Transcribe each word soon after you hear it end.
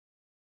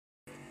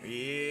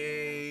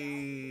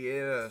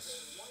Yes,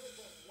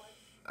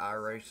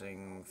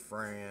 iRacing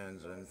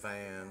friends and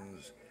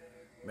fans,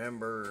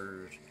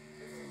 members,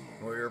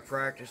 we're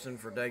practicing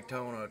for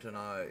Daytona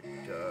tonight.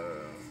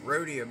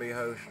 Rudy will be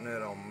hosting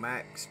it on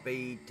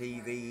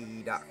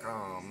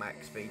MaxSpeedTV.com.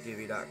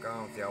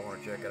 MaxSpeedTV.com if y'all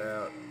want to check it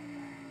out.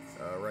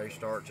 Race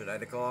starts at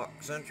 8 o'clock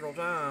Central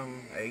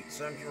Time, 8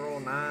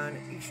 Central,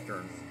 9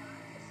 Eastern.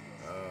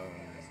 Um,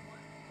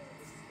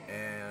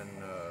 and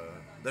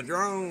the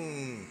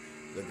drone.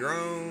 The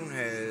drone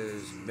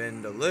has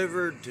been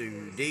delivered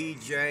to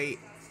DJI.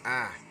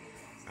 I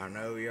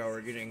know y'all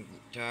are getting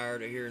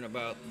tired of hearing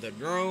about the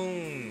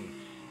drone,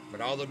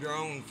 but all the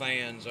drone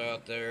fans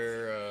out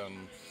there,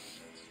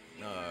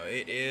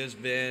 it has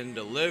been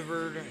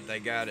delivered. They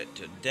got it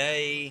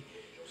today,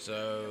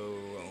 so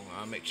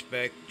I'm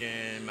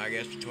expecting, I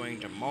guess, between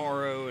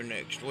tomorrow and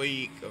next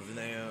week of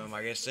them,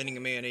 I guess, sending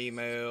me an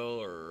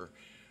email or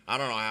I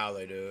don't know how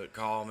they do it.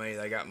 Call me.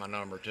 They got my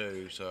number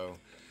too, so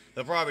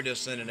they'll probably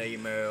just send an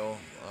email.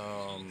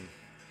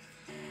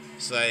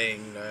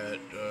 Saying that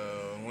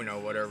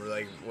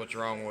whatever what's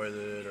wrong with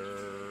it,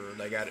 or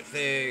they got it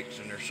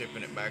fixed and they're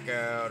shipping it back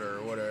out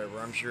or whatever.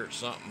 I'm sure it's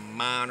something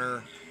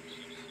minor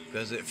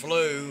because it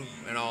flew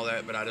and all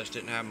that, but I just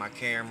didn't have my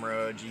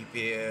camera,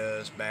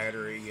 GPS,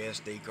 battery,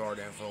 SD card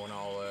info, and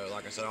all that.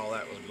 Like I said, all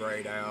that was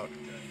grayed out.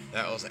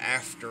 That was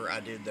after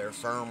I did their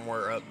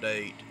firmware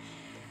update.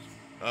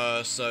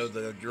 So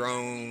the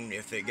drone,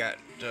 if it got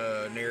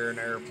near an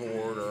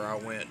airport or I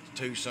went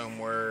to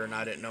somewhere and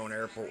I didn't know an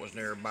airport was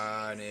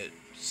nearby and it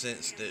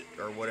sensed it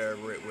or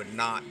whatever, it would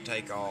not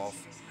take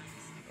off.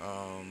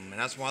 And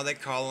that's why they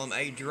call them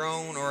a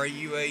drone or a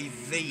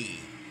UAV.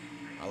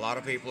 A lot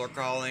of people are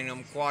calling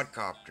them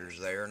quadcopters.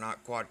 They are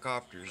not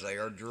quadcopters. They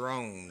are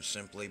drones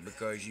simply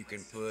because you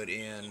can put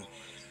in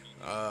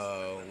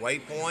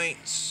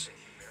waypoints,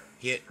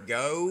 hit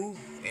go,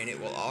 and it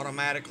will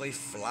automatically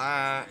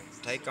fly,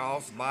 take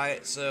off by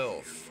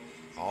itself.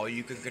 All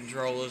you can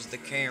control is the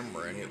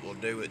camera, and it will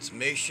do its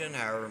mission,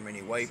 however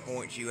many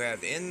waypoints you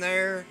have in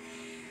there,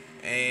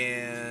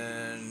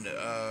 and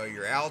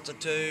your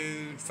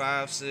altitude,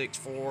 5, 6,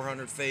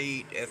 400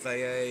 feet.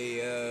 FAA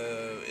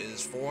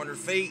is 400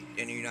 feet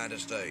in the United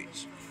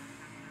States.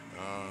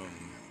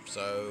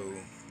 So,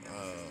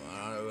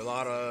 I know a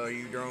lot of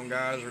you drone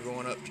guys are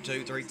going up to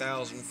 2,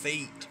 3,000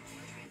 feet.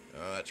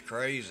 That's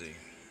crazy.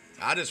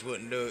 I just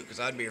wouldn't do it because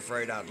I'd be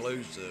afraid I'd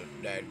lose the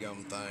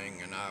dadgum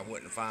thing and I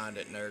wouldn't find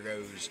it, and there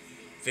goes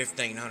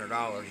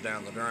 $1,500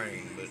 down the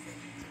drain. But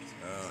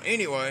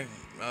anyway,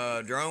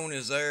 drone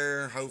is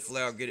there.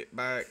 Hopefully, I'll get it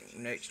back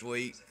next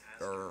week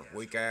or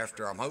week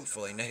after. I'm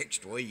hopefully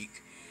next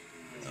week.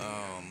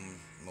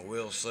 But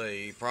we'll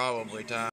see. Probably time.